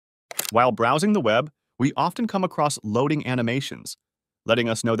While browsing the web, we often come across loading animations, letting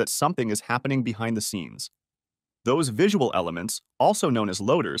us know that something is happening behind the scenes. Those visual elements, also known as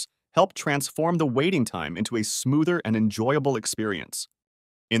loaders, help transform the waiting time into a smoother and enjoyable experience.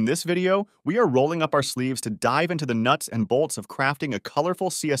 In this video, we are rolling up our sleeves to dive into the nuts and bolts of crafting a colorful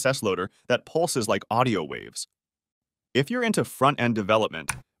CSS loader that pulses like audio waves. If you're into front-end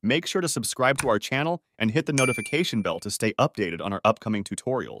development, make sure to subscribe to our channel and hit the notification bell to stay updated on our upcoming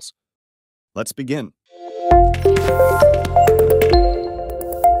tutorials. Let's begin.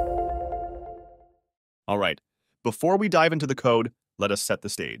 All right, before we dive into the code, let us set the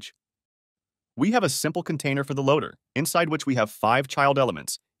stage. We have a simple container for the loader, inside which we have 5 child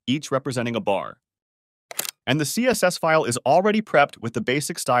elements, each representing a bar. And the CSS file is already prepped with the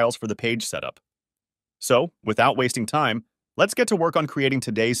basic styles for the page setup. So, without wasting time, let's get to work on creating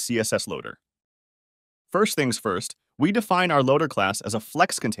today's CSS loader. First things first, we define our loader class as a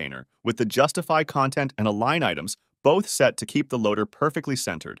flex container with the justify content and align items both set to keep the loader perfectly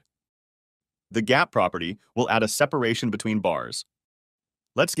centered. The gap property will add a separation between bars.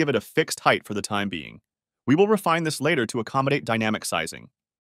 Let's give it a fixed height for the time being. We will refine this later to accommodate dynamic sizing.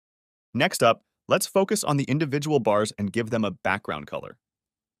 Next up, let's focus on the individual bars and give them a background color.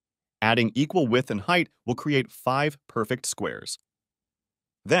 Adding equal width and height will create 5 perfect squares.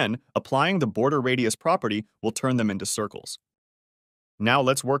 Then, applying the border radius property will turn them into circles. Now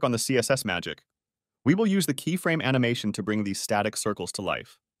let's work on the CSS magic. We will use the keyframe animation to bring these static circles to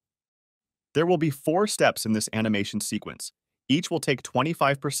life. There will be 4 steps in this animation sequence. Each will take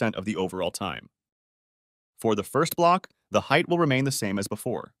 25% of the overall time. For the first block, the height will remain the same as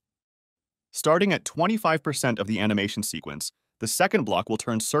before. Starting at 25% of the animation sequence, the second block will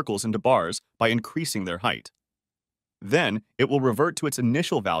turn circles into bars by increasing their height. Then, it will revert to its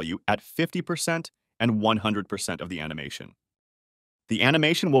initial value at 50% and 100% of the animation. The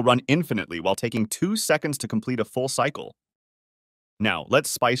animation will run infinitely while taking 2 seconds to complete a full cycle. Now, let's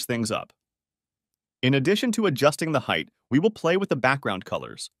spice things up. In addition to adjusting the height, we will play with the background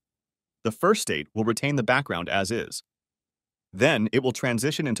colors. The first state will retain the background as is. Then, it will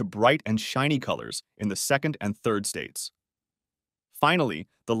transition into bright and shiny colors in the second and third states. Finally,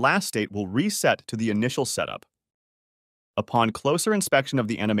 the last state will reset to the initial setup. Upon closer inspection of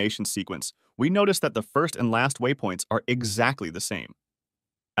the animation sequence, we notice that the first and last waypoints are exactly the same.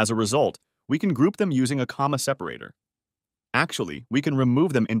 As a result, we can group them using a comma separator. Actually, we can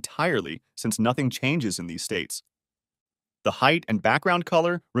remove them entirely since nothing changes in these states. The height and background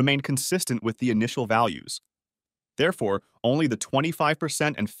color remain consistent with the initial values. Therefore, only the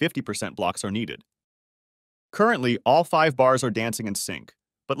 25% and 50% blocks are needed. Currently, all 5 bars are dancing in sync,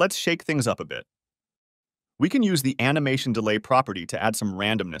 but let's shake things up a bit. We can use the animation delay property to add some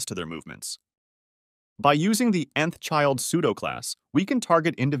randomness to their movements. By using the nth child pseudo class, we can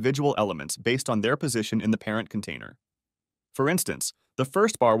target individual elements based on their position in the parent container. For instance, the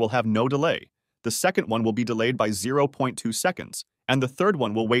first bar will have no delay, the second one will be delayed by 0.2 seconds, and the third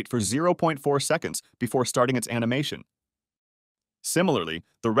one will wait for 0.4 seconds before starting its animation. Similarly,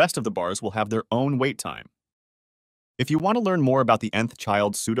 the rest of the bars will have their own wait time. If you want to learn more about the nth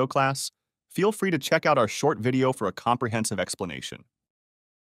child pseudo class, feel free to check out our short video for a comprehensive explanation.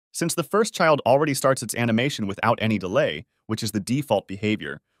 Since the first child already starts its animation without any delay, which is the default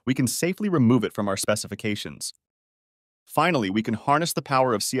behavior, we can safely remove it from our specifications. Finally, we can harness the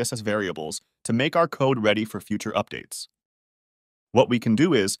power of CSS variables to make our code ready for future updates. What we can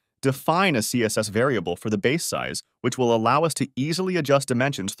do is define a CSS variable for the base size, which will allow us to easily adjust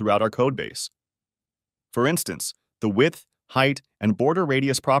dimensions throughout our codebase. For instance, the width, height, and border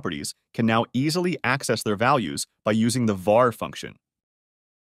radius properties can now easily access their values by using the var function.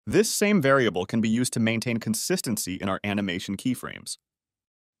 This same variable can be used to maintain consistency in our animation keyframes.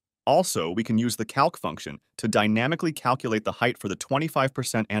 Also, we can use the calc function to dynamically calculate the height for the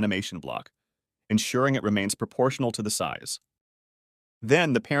 25% animation block, ensuring it remains proportional to the size.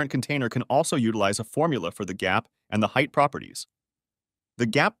 Then, the parent container can also utilize a formula for the gap and the height properties. The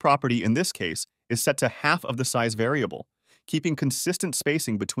gap property in this case is set to half of the size variable, keeping consistent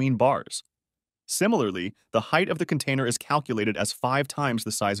spacing between bars. Similarly, the height of the container is calculated as 5 times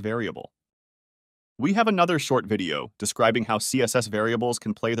the size variable. We have another short video describing how CSS variables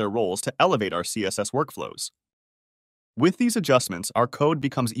can play their roles to elevate our CSS workflows. With these adjustments, our code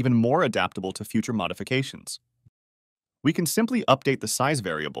becomes even more adaptable to future modifications. We can simply update the size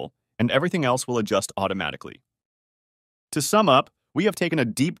variable, and everything else will adjust automatically. To sum up, we have taken a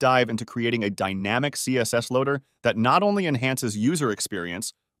deep dive into creating a dynamic CSS loader that not only enhances user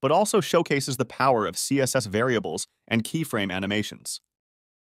experience, but also showcases the power of CSS variables and keyframe animations.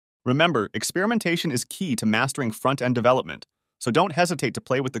 Remember, experimentation is key to mastering front-end development, so don't hesitate to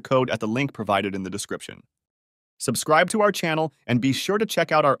play with the code at the link provided in the description. Subscribe to our channel and be sure to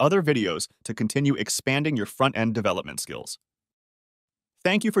check out our other videos to continue expanding your front-end development skills.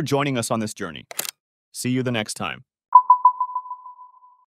 Thank you for joining us on this journey. See you the next time.